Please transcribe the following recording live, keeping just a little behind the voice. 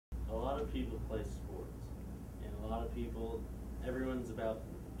of people play sports, and a lot of people, everyone's about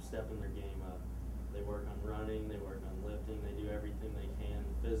stepping their game up. They work on running, they work on lifting, they do everything they can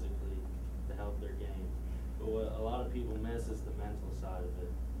physically to help their game. But what a lot of people miss is the mental side of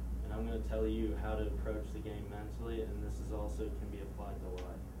it. And I'm going to tell you how to approach the game mentally, and this is also can be applied to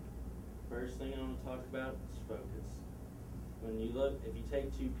life. First thing I want to talk about is focus. When you look, if you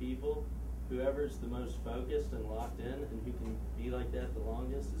take two people, whoever's the most focused and locked in and who can be like that the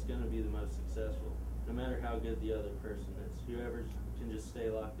longest is going to be the most successful, no matter how good the other person is. Whoever can just stay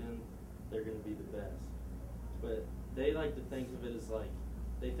locked in, they're going to be the best. But they like to think of it as like,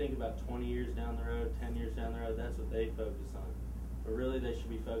 they think about 20 years down the road, 10 years down the road, that's what they focus on. But really they should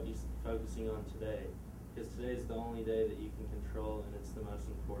be focusing on today, because today is the only day that you can control, and it's the most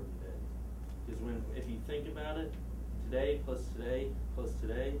important day. Because if you think about it, today plus today plus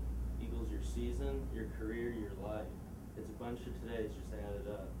today equals your season, your career, your life. It's a bunch of todays just added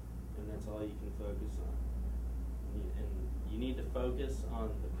up, and that's all you can focus on. And you need to focus on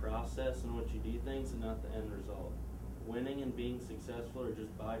the process and what you do things, and not the end result. Winning and being successful are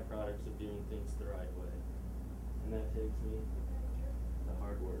just byproducts of doing things the right way. And that takes me to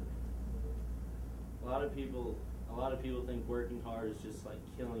hard work. A lot of people think working hard is just like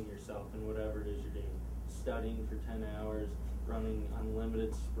killing yourself in whatever it is you're doing. Studying for 10 hours, running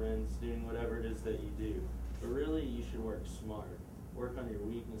unlimited sprints, doing whatever it is that you do. But really, you should work smart. Work on your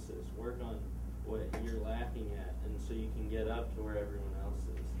weaknesses. Work on what you're lacking at, and so you can get up to where everyone else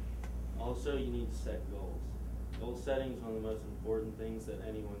is. Also, you need to set goals. Goal setting is one of the most important things that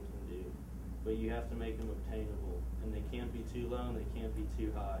anyone can do. But you have to make them obtainable, and they can't be too low and they can't be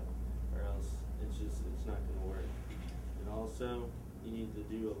too high, or else it's not going to work. And also, you need to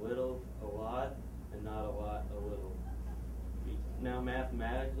do a little, a lot, and not a lot, a little. Now,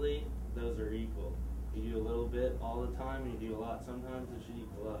 mathematically, those are equal. You do a little bit all the time, and you do a lot sometimes, it should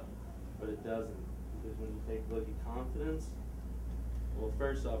equal up. But it doesn't, because when you take a look at confidence, well,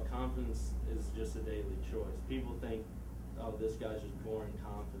 first off, confidence is just a daily choice. People think, oh, this guy's just born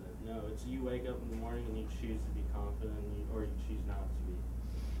confident. No, it's you wake up in the morning and you choose to be confident, or you choose not to be.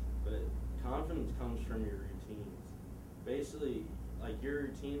 But confidence comes from your routines. Basically, like, your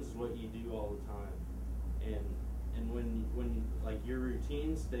routines is what you do all the time. And when like your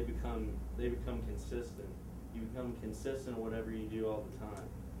routines, they become consistent. You become consistent at whatever you do all the time.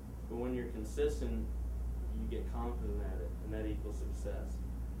 But when you're consistent, you get confident at it, and that equals success.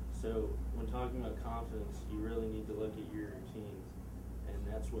 So when talking about confidence, you really need to look at your routines, and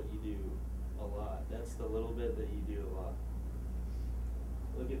that's what you do a lot. That's the little bit that you do a lot.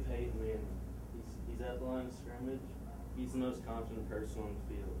 Look at Peyton Manning. He's at the line of scrimmage. He's the most confident person on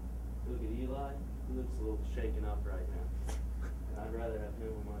the field. Look at Eli. He looks a little shaken up right now. And I'd rather have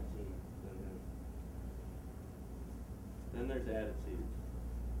him on my team than him. Then there's attitude.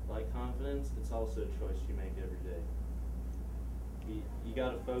 Like confidence, it's also a choice you make every day. You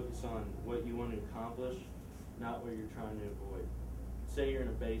got to focus on what you want to accomplish, not what you're trying to avoid. Say you're in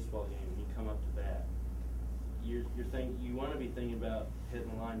a baseball game and you come up to bat. You want to be thinking about hitting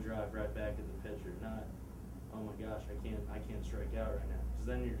the line drive right back at the pitcher, not, oh my gosh, I can't strike out right now, because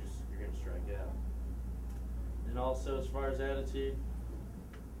then you're going to strike out. And also, as far as attitude,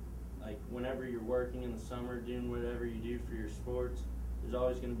 like whenever you're working in the summer, doing whatever you do for your sports, there's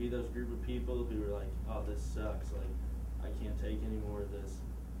always going to be those group of people who are like, oh, this sucks, like, I can't take any more of this.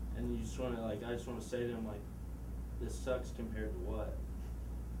 And you just want to, like, I just want to say to them, like, this sucks compared to what?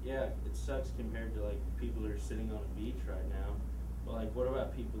 Yeah, it sucks compared to, like, people who are sitting on a beach right now. But, like, what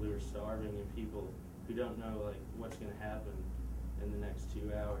about people who are starving and people who don't know, like, what's going to happen in the next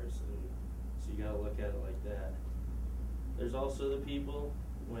 2 hours? And so you got to look at it like that. There's also the people,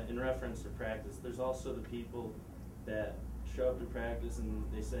 in reference to practice, there's also the people that show up to practice and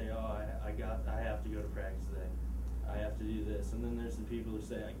they say, oh, I have to go to practice today. I have to do this. And then there's the people who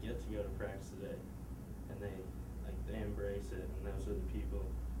say, I get to go to practice today. And they embrace it, and those are the people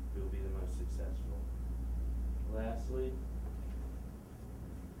who will be the most successful. Lastly,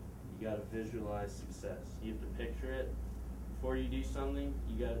 you got to visualize success. You have to picture it. Before you do something,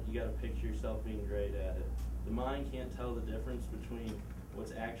 you got to picture yourself being great at it. The mind can't tell the difference between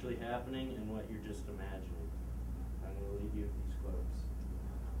what's actually happening and what you're just imagining.